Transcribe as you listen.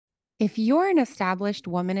If you're an established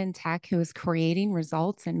woman in tech who is creating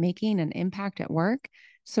results and making an impact at work,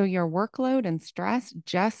 so your workload and stress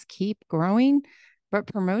just keep growing, but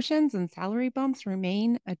promotions and salary bumps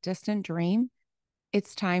remain a distant dream,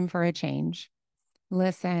 it's time for a change.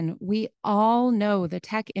 Listen, we all know the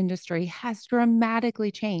tech industry has dramatically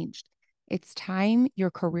changed. It's time your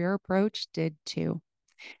career approach did too.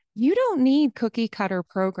 You don't need cookie cutter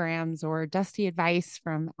programs or dusty advice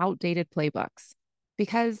from outdated playbooks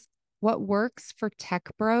because what works for tech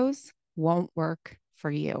bros won't work for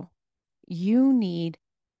you. You need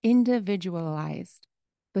individualized,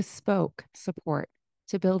 bespoke support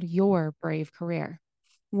to build your brave career,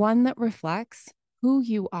 one that reflects who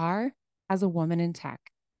you are as a woman in tech.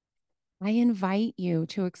 I invite you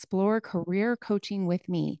to explore career coaching with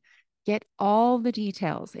me. Get all the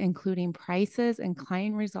details, including prices and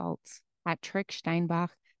client results, at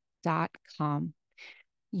tricksteinbach.com.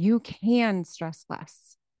 You can stress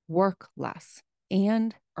less, work less,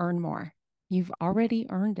 and earn more. You've already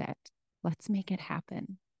earned it. Let's make it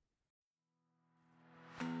happen.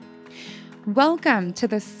 Welcome to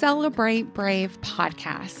the Celebrate Brave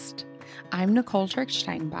podcast. I'm Nicole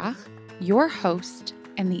Tricksteinbach, your host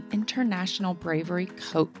and the International Bravery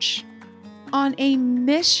Coach, on a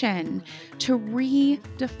mission to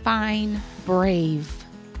redefine brave,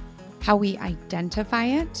 how we identify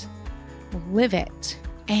it, live it,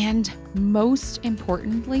 and most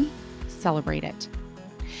importantly, celebrate it.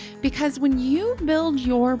 Because when you build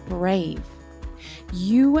your brave,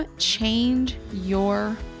 you change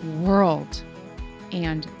your world,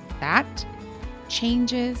 and that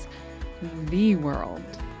changes the world.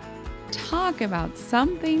 Talk about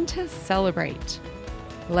something to celebrate.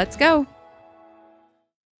 Let's go.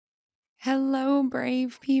 Hello,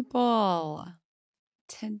 brave people.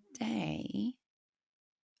 Today,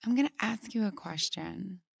 I'm going to ask you a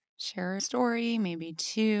question. Share a story, maybe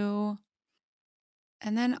two,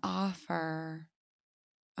 and then offer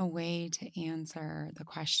a way to answer the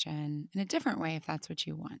question in a different way if that's what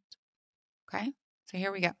you want. Okay? So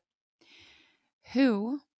here we go.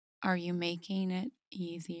 Who are you making it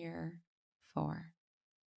easier for?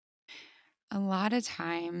 A lot of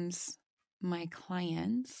times, my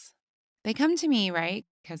clients, they come to me, right?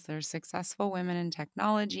 Because they're successful women in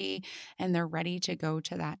technology and they're ready to go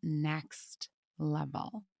to that next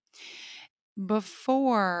level.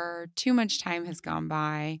 Before too much time has gone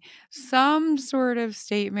by, some sort of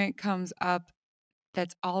statement comes up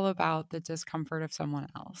that's all about the discomfort of someone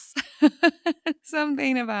else.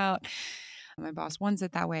 Something about my boss wants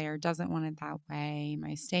it that way or doesn't want it that way.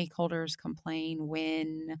 My stakeholders complain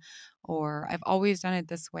when, or I've always done it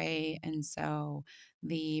this way. And so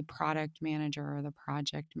the product manager or the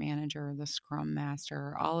project manager, or the scrum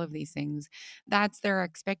master, all of these things, that's their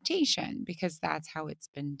expectation because that's how it's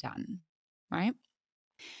been done. Right.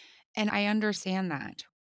 And I understand that.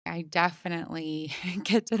 I definitely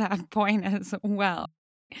get to that point as well.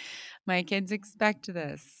 My kids expect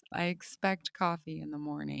this. I expect coffee in the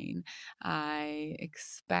morning. I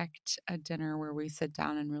expect a dinner where we sit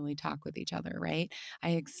down and really talk with each other, right?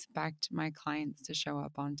 I expect my clients to show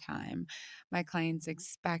up on time. My clients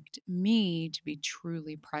expect me to be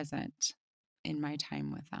truly present in my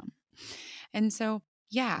time with them. And so,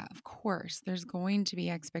 yeah, of course, there's going to be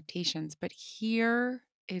expectations, but here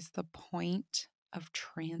is the point of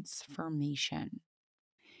transformation.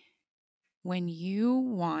 When you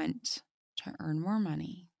want to earn more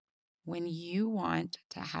money, when you want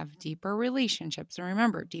to have deeper relationships, and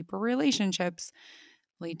remember, deeper relationships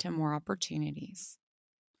lead to more opportunities.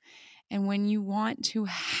 And when you want to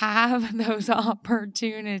have those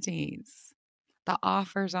opportunities, the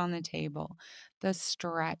offers on the table, the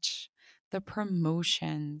stretch, the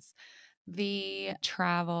promotions, the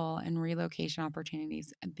travel and relocation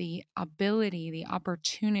opportunities, the ability, the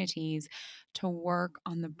opportunities to work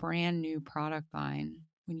on the brand new product line.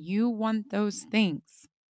 When you want those things,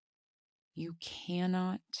 you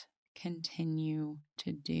cannot continue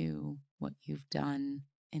to do what you've done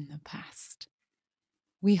in the past.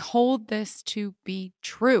 We hold this to be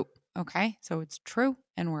true. Okay, so it's true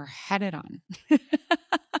and we're headed on.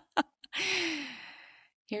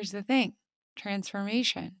 Here's the thing.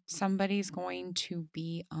 Transformation. Somebody's going to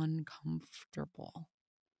be uncomfortable.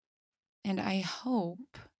 And I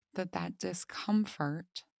hope that that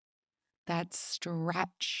discomfort, that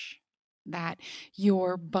stretch, that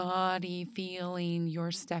your body feeling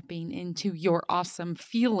you're stepping into your awesome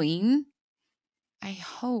feeling, I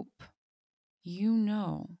hope you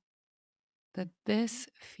know that this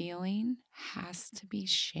feeling has to be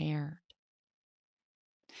shared.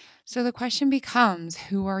 So the question becomes,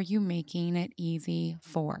 who are you making it easy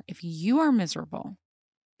for? If you are miserable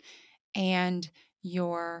and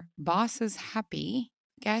your boss is happy,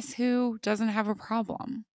 guess who doesn't have a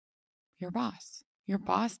problem? Your boss. Your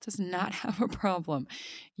boss does not have a problem.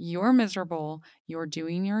 You're miserable. You're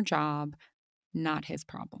doing your job. Not his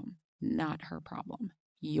problem, not her problem,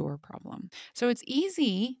 your problem. So it's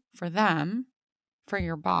easy for them, for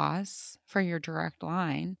your boss, for your direct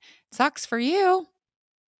line. It sucks for you.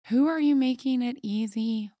 Who are you making it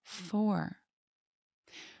easy for?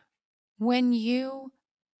 When you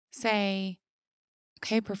say,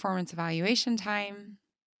 okay, performance evaluation time,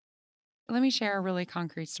 let me share a really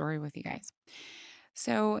concrete story with you guys.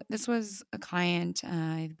 So, this was a client,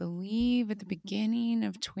 I believe, at the beginning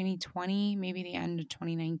of 2020, maybe the end of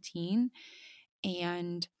 2019.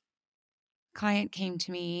 And client came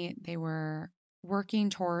to me. They were working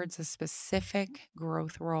towards a specific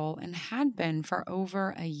growth role and had been for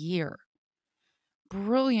over a year.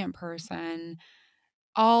 Brilliant person,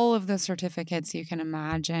 all of the certificates you can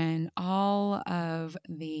imagine, all of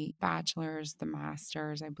the bachelor's, the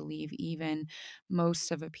master's, I believe, even most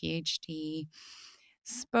of a PhD,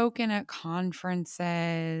 spoken at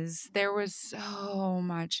conferences. There was so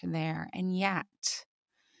much there. And yet,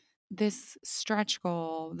 this stretch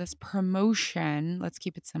goal, this promotion, let's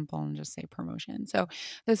keep it simple and just say promotion. So,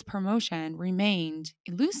 this promotion remained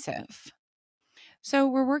elusive. So,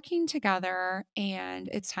 we're working together and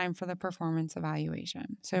it's time for the performance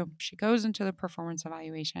evaluation. So, she goes into the performance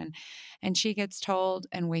evaluation and she gets told,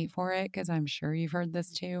 and wait for it, because I'm sure you've heard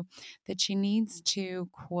this too, that she needs to,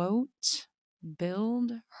 quote,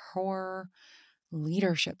 build her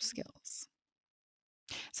leadership skills.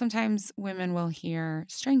 Sometimes women will hear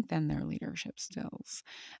strengthen their leadership skills,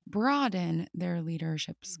 broaden their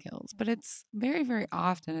leadership skills, but it's very, very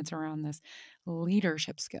often it's around this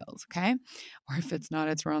leadership skills, okay? Or if it's not,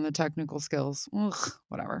 it's around the technical skills. Ugh,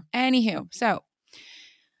 whatever. Anywho, so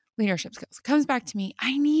leadership skills comes back to me.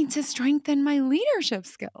 I need to strengthen my leadership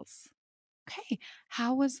skills. Okay,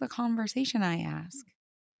 how was the conversation? I ask.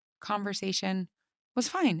 Conversation was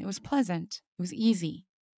fine. It was pleasant. It was easy.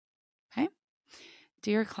 Okay.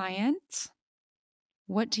 Dear client,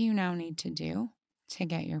 what do you now need to do to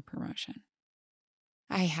get your promotion?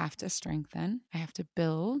 I have to strengthen, I have to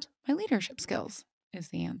build my leadership skills, is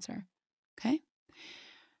the answer. Okay.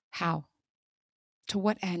 How? To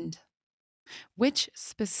what end? Which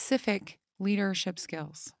specific leadership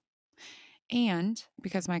skills? And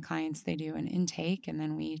because my clients, they do an intake and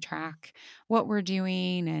then we track what we're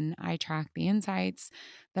doing and I track the insights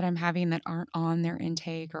that I'm having that aren't on their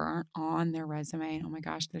intake or aren't on their resume. And oh my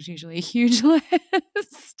gosh, there's usually a huge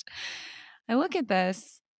list. I look at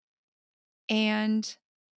this and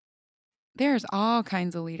there's all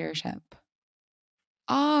kinds of leadership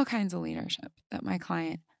that my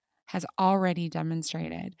client has already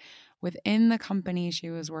demonstrated within the company she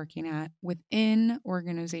was working at, within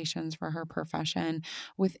organizations for her profession,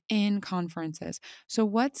 within conferences. So,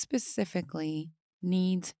 what specifically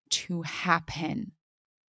needs to happen?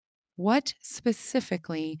 What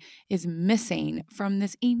specifically is missing from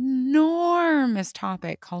this enormous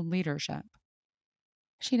topic called leadership?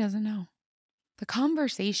 She doesn't know. The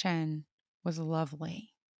conversation was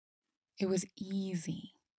lovely. It was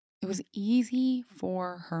easy. It was easy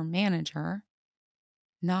for her manager,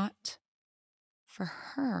 not for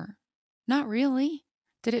her. Not really.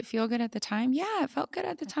 Did it feel good at the time? Yeah, it felt good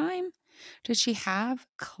at the time. Did she have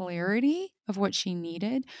clarity of what she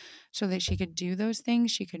needed so that she could do those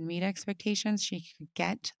things? She could meet expectations. She could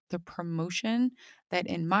get the promotion that,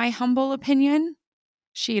 in my humble opinion,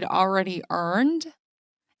 she'd already earned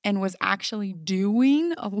and was actually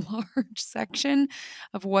doing a large section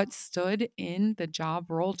of what stood in the job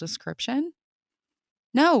role description?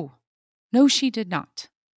 No, no, she did not.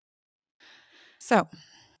 So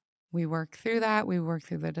we work through that. We work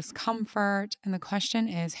through the discomfort. And the question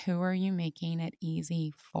is, who are you making it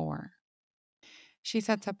easy for? She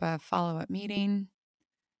sets up a follow up meeting,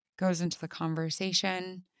 goes into the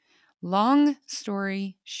conversation. Long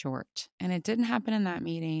story short, and it didn't happen in that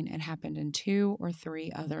meeting, it happened in 2 or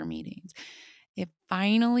 3 other meetings. It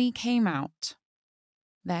finally came out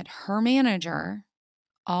that her manager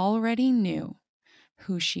already knew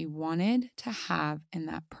who she wanted to have in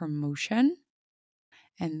that promotion,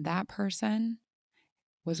 and that person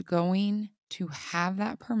was going to have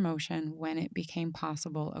that promotion when it became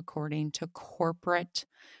possible according to corporate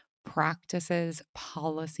practices,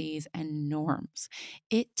 policies, and norms.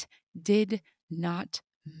 It did not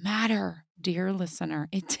matter, dear listener.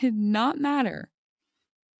 It did not matter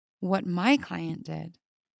what my client did.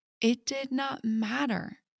 It did not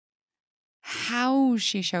matter how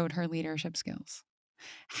she showed her leadership skills,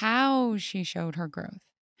 how she showed her growth,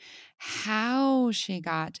 how she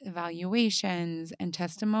got evaluations and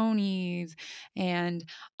testimonies and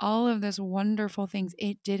all of this wonderful things.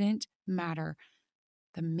 It didn't matter.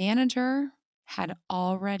 The manager had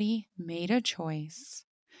already made a choice,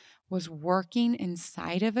 was working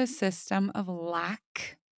inside of a system of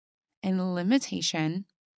lack and limitation,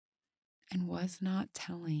 and was not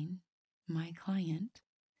telling my client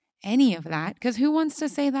any of that, because who wants to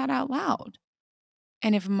say that out loud?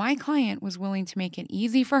 And if my client was willing to make it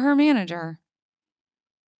easy for her manager,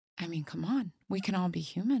 I mean, come on, we can all be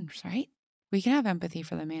humans, right? We can have empathy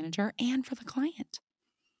for the manager and for the client,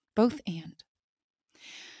 both and.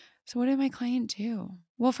 So what did my client do?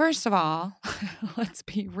 Well, first of all, let's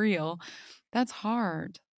be real. That's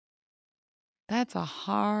hard. That's a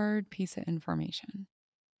hard piece of information.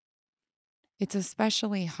 It's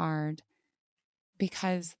especially hard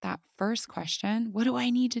because that first question, what do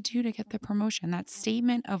I need to do to get the promotion? That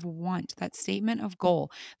statement of want, that statement of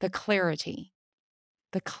goal, the clarity,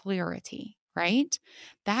 right?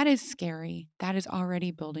 That is scary. That is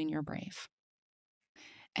already building your brave.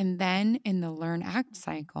 And then in the learn act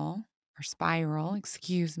cycle or spiral,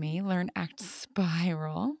 learn act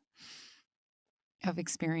spiral of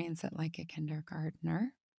experience it like a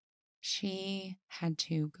kindergartner, she had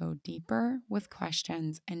to go deeper with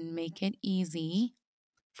questions and make it easy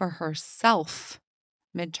for herself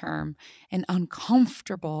midterm and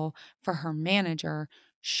uncomfortable for her manager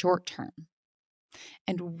short term.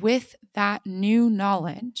 And with that new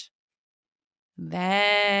knowledge,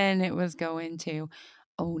 then it was going to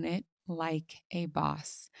own it like a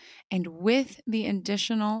boss. And with the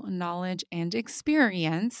additional knowledge and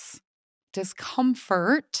experience,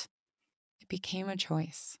 discomfort, it became a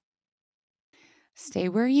choice. Stay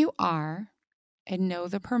where you are and know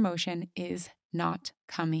the promotion is not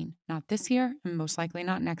coming, not this year, and most likely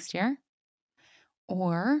not next year,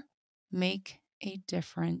 or make a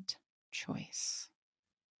different choice.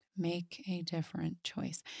 Make a different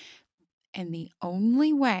choice. And the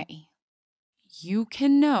only way you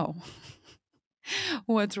can know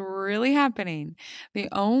what's really happening, the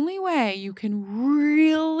only way you can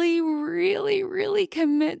really, really, really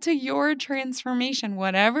commit to your transformation,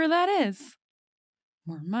 whatever that is,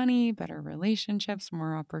 more money, better relationships,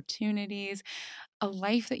 more opportunities, a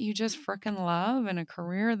life that you just frickin' love, and a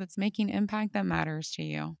career that's making impact that matters to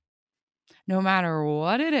you, no matter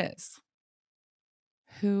what it is.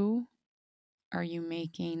 Who are you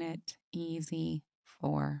making it easy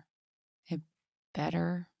for? It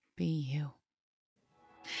better be you.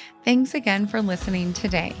 Thanks again for listening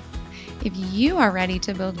today. If you are ready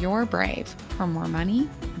to build your brave for more money,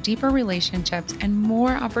 deeper relationships, and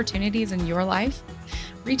more opportunities in your life,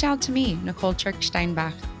 reach out to me, Nicole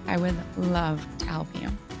Trick-Steinbach. I would love to help you.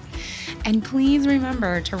 And please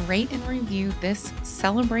remember to rate and review this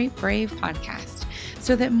Celebrate Brave podcast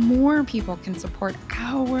so that more people can support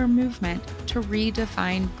our movement to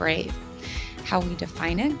redefine brave, how we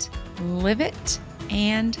define it, live it,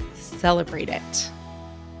 and celebrate it.